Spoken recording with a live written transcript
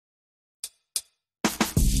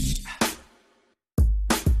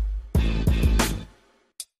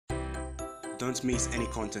Don't miss any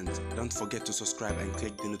content. Don't forget to subscribe and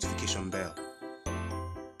click the notification bell.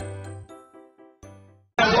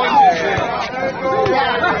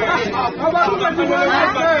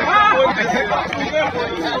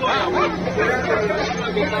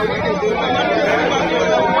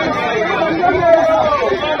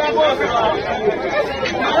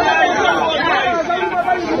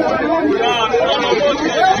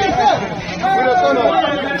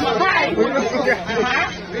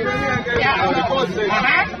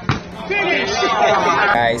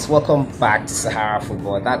 Guys, welcome back to Sahara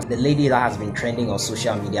Football. That's the lady that has been trending on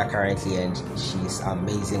social media currently, and she's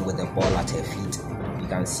amazing with the ball at her feet. You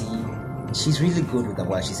can see she's really good with the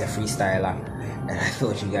ball. She's a freestyler, and I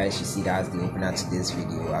thought you guys should see that as the opener to this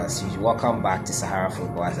video. As usual, welcome back to Sahara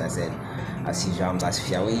Football. As I said, as usual, I'm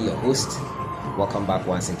Appiah, your host. Welcome back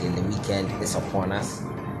once again. The weekend is upon us,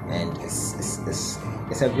 and it's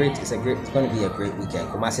going to be a great weekend.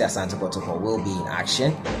 Asante Kotoko will be in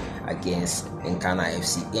action against NKANA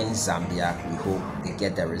FC in Zambia. We hope they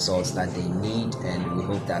get the results that they need, and we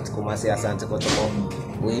hope that Asante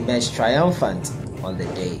Kotoko will emerge triumphant on the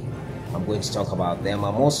day. I'm going to talk about them.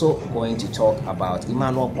 I'm also going to talk about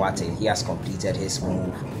Emmanuel Boateng. He has completed his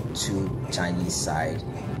move to Chinese side,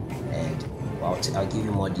 and I'll give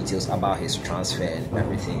you more details about his transfer and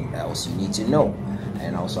everything else you need to know.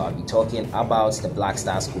 And also I'll be talking about the Black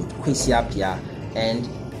Stars coach Appiah and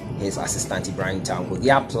his assistant IBRAHIM.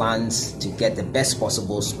 Their plans to get the best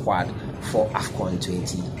possible squad for Afcon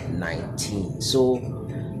 2019. So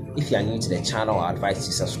if you are new to the channel, I advise you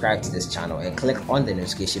to subscribe to this channel and click on the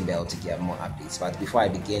notification bell to get more updates. But before I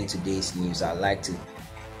begin today's news, I'd like to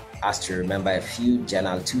ask to remember two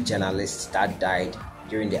journalists that died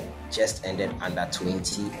during the just ended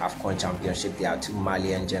under-20 Afcon championship. They are two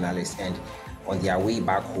Malian journalists, and on their way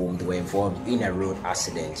back home, they were involved in a road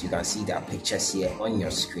accident. You can see their pictures here on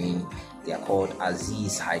your screen. They are called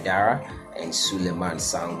Aziz Haidara and Suleiman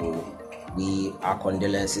Sango. Our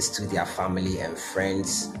condolences to their family and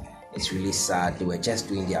friends. It's really sad. They were just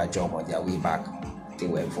doing their job on their way back. They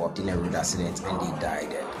were involved in a road accident and they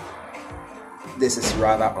died. And this is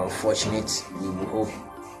rather unfortunate. We will hope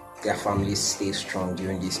their families stay strong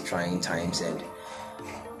during these trying times, and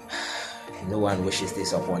no one wishes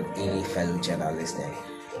this upon any fellow journalist, and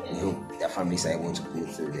we hope their families are able to go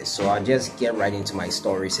through this. So I'll just get right into my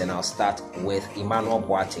stories, and I'll start with Emmanuel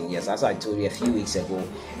Boateng. Yes, as I told you a few weeks ago,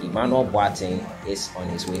 Emmanuel Boateng is on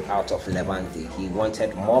his way out of Levante. He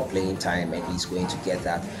wanted more playing time, and he's going to get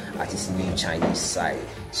that at his new Chinese side.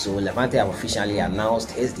 So Levante have officially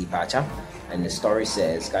announced his departure, and the story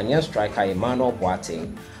says Ghanaian striker Emmanuel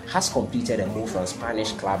Boateng has completed a move from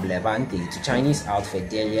Spanish club Levante to Chinese outfit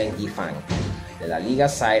YIFANG. The La Liga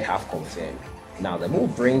side have confirmed. Now the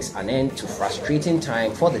move brings an end to frustrating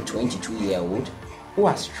time for the 22-year-old who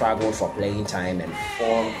has struggled for playing time and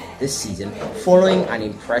form this season following an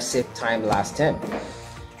impressive time last term.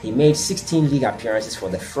 He made 16 league appearances for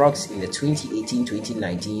the Frogs in the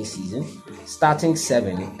 2018-2019 season, starting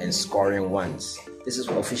 7 and scoring once. This is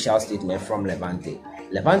an official statement from Levante.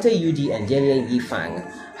 Levante UD and YIFANG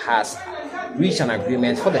has reached an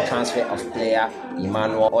agreement for the transfer of player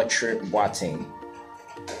Emmanuel Boateng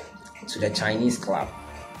to the Chinese club.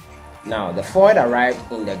 Now, the forward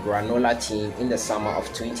arrived in the Granola team in the summer of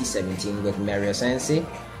 2017 with Mario Sensei,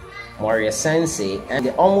 and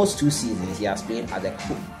in almost 2 seasons he has played at the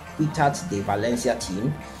Ciutat de Valencia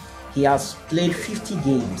team. He has played 50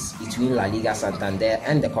 games between La Liga Santander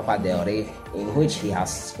and the Copa del Rey, in which he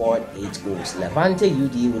has scored 8 goals. Levante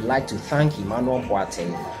UD would like to thank Emmanuel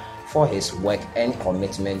Boateng for his work and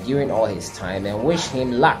commitment during all his time and wish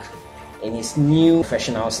him luck in his new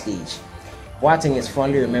professional stage. Boateng is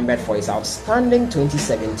fondly remembered for his outstanding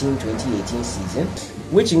 2017-2018 season,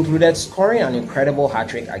 which included scoring an incredible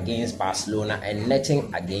hat-trick against Barcelona and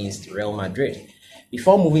netting against Real Madrid.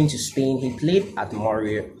 Before moving to Spain, he played at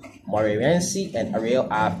Moreirense and Real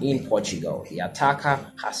Ave in Portugal. The attacker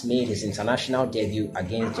has made his international debut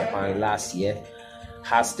against Japan last year,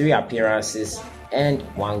 has 3 appearances and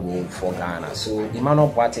 1 goal for Ghana. So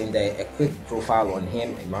Emmanuel Boateng, a quick profile on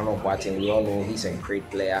him. Emmanuel Boateng, we all know he's a great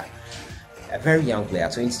player, a very young player,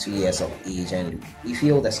 22 years of age, and we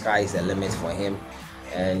feel the sky is the limit for him.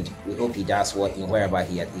 And we hope he does what in wherever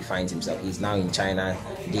he finds himself. He's now in China,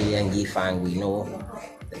 DIALANG, YIFANG. We know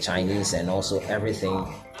the Chinese and also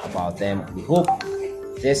everything about them. We hope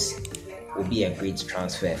this will be a great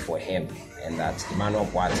transfer for him, and that Emmanuel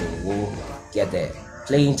Boateng will get the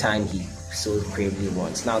playing time he so bravely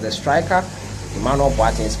wants. Now the striker Emmanuel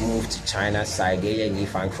Boateng's move to China's side, DIALANG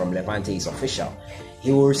YIFANG from Levante, is official.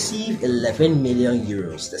 He will receive 11 million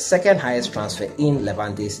euros, the second highest transfer in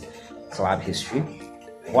Levante's club history.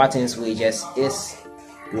 Boateng's wages is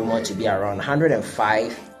rumored to be around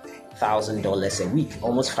 $105,000 a week,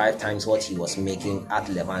 almost 5 times what he was making at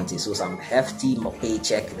Levante. So some hefty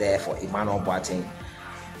paycheck there for Emmanuel Boateng.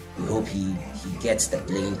 We hope he gets the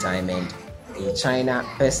playing time. And in China,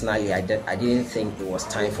 personally, I didn't think it was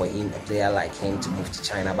time for him, a player like him, to move to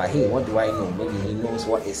China. But hey, what do I know? Maybe he knows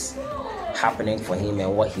what is happening for him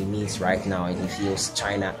and what he needs right now, and he feels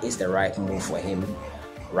China is the right move for him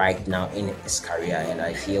right now in his career. And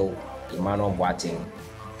I feel Emmanuel Boateng,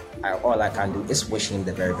 all I can do is wish him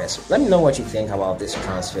the very best. Let me know what you think about this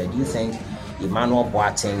transfer. Do you think Emmanuel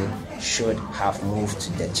Boateng should have moved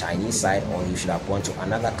to the Chinese side, or he should have gone to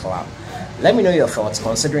another club? Let me know your thoughts.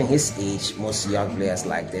 Considering his age, most young players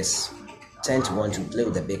like this tend to want to play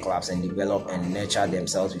with the big clubs and develop and nurture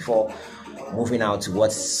themselves before moving out to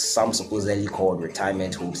what some supposedly called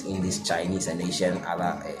retirement homes in these Chinese and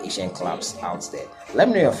other Asian clubs out there. Let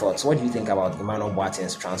me know your thoughts. What do you think about Emmanuel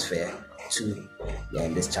Boateng's transfer to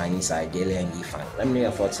this Chinese side, DIALANG and YIFANG? Let me know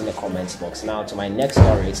your thoughts in the comments box. Now to my next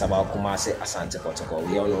story, it's about Kumasi Asante Kotoko.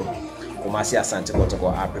 We all know Kumasi Asante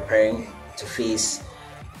Kotoko are preparing to face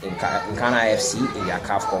NKANA FC in their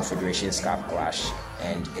CAF Confederations Cup clash,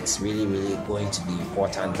 and it's really going to be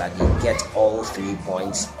important that they get all 3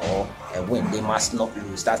 points or a win. They must not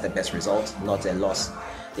lose. That's the best result, not a loss.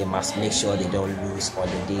 They must make sure they don't lose on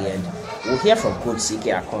the day, and we'll hear from Coach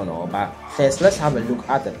Akono. But first, let's have a look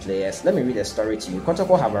at the players. Let me read a story to you.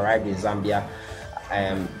 Kotoko have arrived in Zambia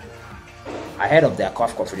ahead of their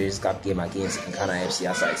CAF Confederations Cup game against NKANA FC,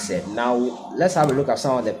 as I said. Now, let's have a look at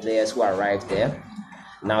some of the players who arrived there.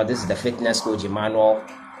 Now, this is the fitness coach, Emmanuel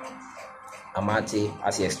Amate,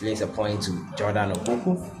 as he explains the point to Jordan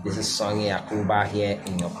Opoku. This is Sonny Akuba here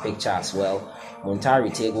in your picture as well.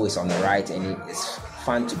 Montari Tego is on the right, and it's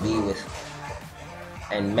fun to be with.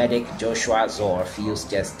 And medic Joshua Zor feels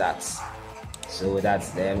just that. So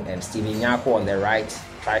that's them. And Steven Nyako on the right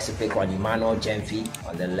tries to pick on Emmanuel Jemfi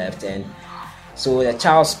on the left end. So the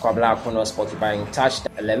Charles Kwabla Akonos occupying touched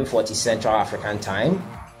 11:40 Central African time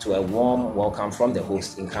to a warm welcome from the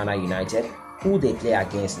host NKANA United, who they play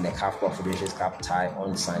against in the CAF Confederations Cup tie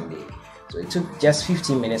on Sunday. So it took just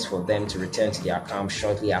 15 minutes for them to return to their camp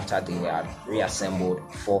shortly after they were reassembled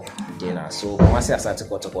for dinner. So Kumasi Asante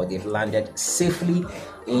Kotoko, they've landed safely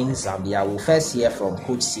in Zambia. We'll first hear from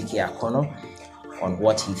Coach Akono on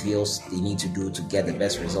what he feels they need to do to get the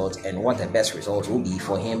best result and what the best result will be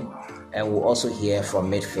for him. And we'll also hear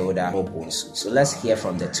from midfielder Bonsu. So let's hear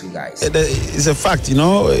from the two guys. It's a fact, you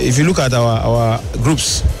know, if you look at our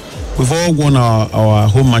groups, we've all won our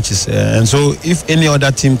home matches. And so if any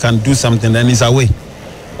other team can do something, then it's away.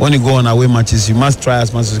 When you go on away matches, you must try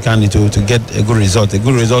as much as you can to get a good result. A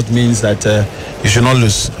good result means that you should not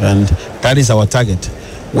lose. And that is our target.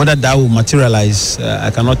 Whether that will materialize,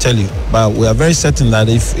 I cannot tell you. But we are very certain that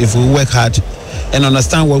if we work hard and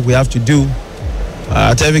understand what we have to do,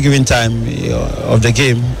 at every given time of the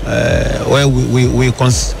game, where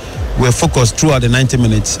we're focused throughout the 90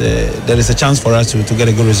 minutes, there is a chance for us to get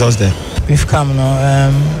a good result there. We've come,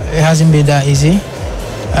 it hasn't been that easy.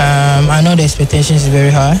 I know the expectations is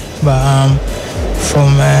very high, but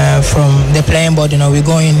from the playing board, we're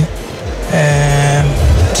going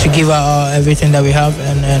to give out everything that we have,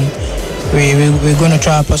 and we're going to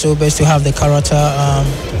try our possible best to have the character.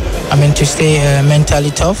 To stay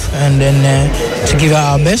mentally tough, and then to give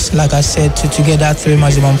out our best, like I said, to get that 3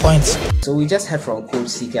 maximum points. So we just heard from Coach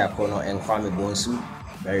Akono and Kwame Bonsu,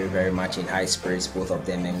 very much in high spirits, both of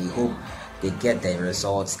them, and we hope they get the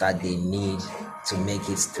results that they need to make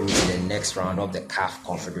it through to the next round of the CAF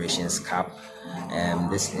Confederations Cup.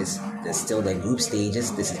 There's still the group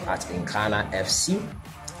stages. This is at NKANA FC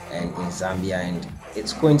and in Zambia, and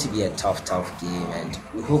it's going to be a tough game, and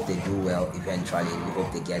we hope they do well eventually. We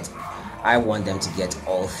hope I want them to get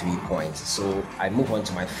all 3 points. So I move on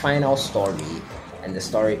to my final story, and the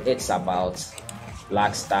story, it's about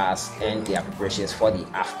Black Stars and their preparations for the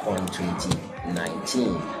Afcon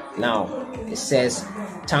 2019. Now, it says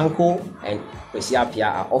TANKO'S and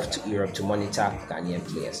Appiah are off to Europe to monitor Ghanaian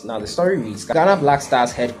players. Now, the story reads, Ghana Black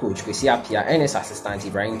Stars head coach Appiah and his assistant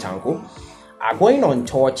IBRAHIM are going on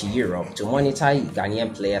tour to Europe to monitor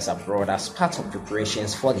Ghanaian players abroad as part of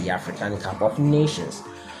preparations for the African Cup of Nations.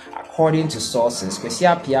 According to sources,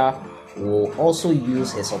 Appiah will also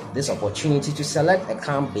use this opportunity to select a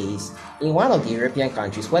camp base in one of the European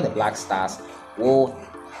countries where the Black Stars will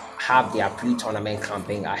have their pre-tournament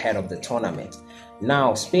camping ahead of the tournament.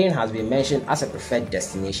 Now, Spain has been mentioned as a preferred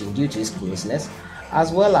destination due to its closeness,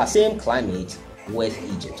 as well as same climate with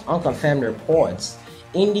Egypt. Unconfirmed reports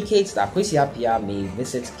indicates that Appiah may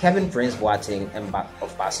visit Kevin Prince Boateng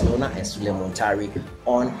of Barcelona and Sule Montari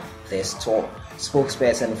on this tour.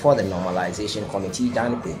 spokesperson for the Normalization Committee,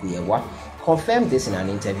 Dan Kwesi, confirmed this in an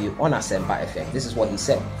interview on Asempa FM. This is what he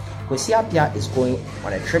said. Kwesi Appiah is going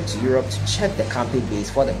on a trip to Europe to check the camping base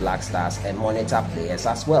for the Black Stars and monitor players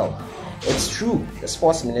as well. It's true, the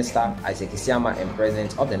Sports Minister, Isaac Isiama, and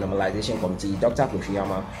President of the Normalization Committee, Dr.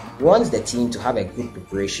 Kofi wants the team to have a good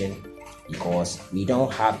preparation because we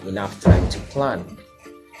don't have enough time to plan.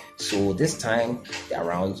 So this time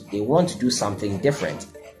around, they want to do something different.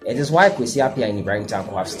 It is why Kwesi Appiah and IBRAHIM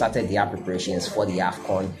Tanko have started their preparations for the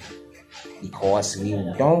Afcon, because we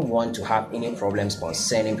don't want to have any problems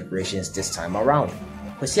concerning preparations this time around.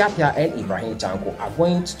 Kwesi Appiah and IBRAHIM Tanko are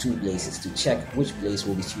going to 2 places to check which place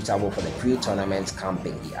will be suitable for the pre-tournament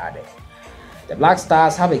camping, he added. The Black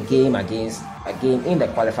Stars have a game in the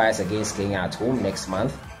qualifiers against Kenya at home next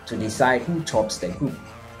month to decide who tops the group.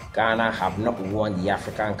 Ghana have not won the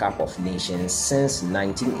African Cup of Nations since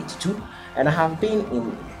 1982 and have been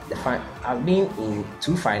in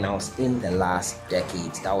 2 finals in the last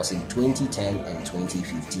decade. That was in 2010 and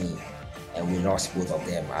 2015, and we lost both of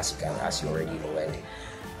them, as you already know. And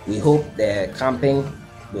we hope the camping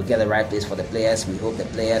will get the right place for the players. We hope the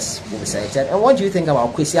players will be selected. And what do you think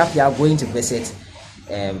about Kwesi Appiah going to visit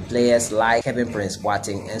players like Kevin Prince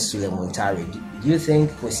Boateng and Suleiman Tari? Do you think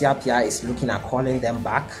Kwesi Appiah is looking at calling them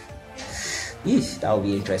back? Eesh, that will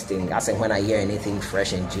be interesting. As and when I hear anything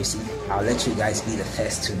fresh and juicy, I'll let you guys be the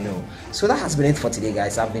first to know. So that has been it for today,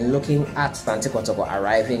 guys. I've been looking at Asante Kotoko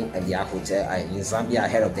arriving at the hotel in Zambia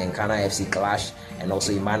ahead of the NKANA FC clash, and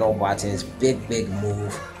also Emmanuel Boateng's big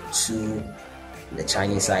move to the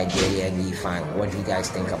Chinese side, YIFANG. What do you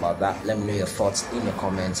guys think about that? Let me know your thoughts in the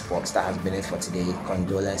comments box. That has been it for today.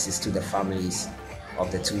 Condolences to the families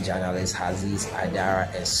of the 2 journalists, Aziz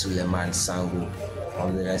Aidara and Suleiman Sango.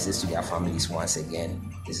 Condolences to their families once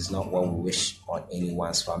again. This is not what we wish on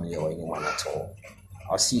anyone's family or anyone at all.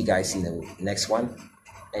 I'll see you guys in the next one.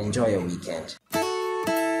 Enjoy your weekend.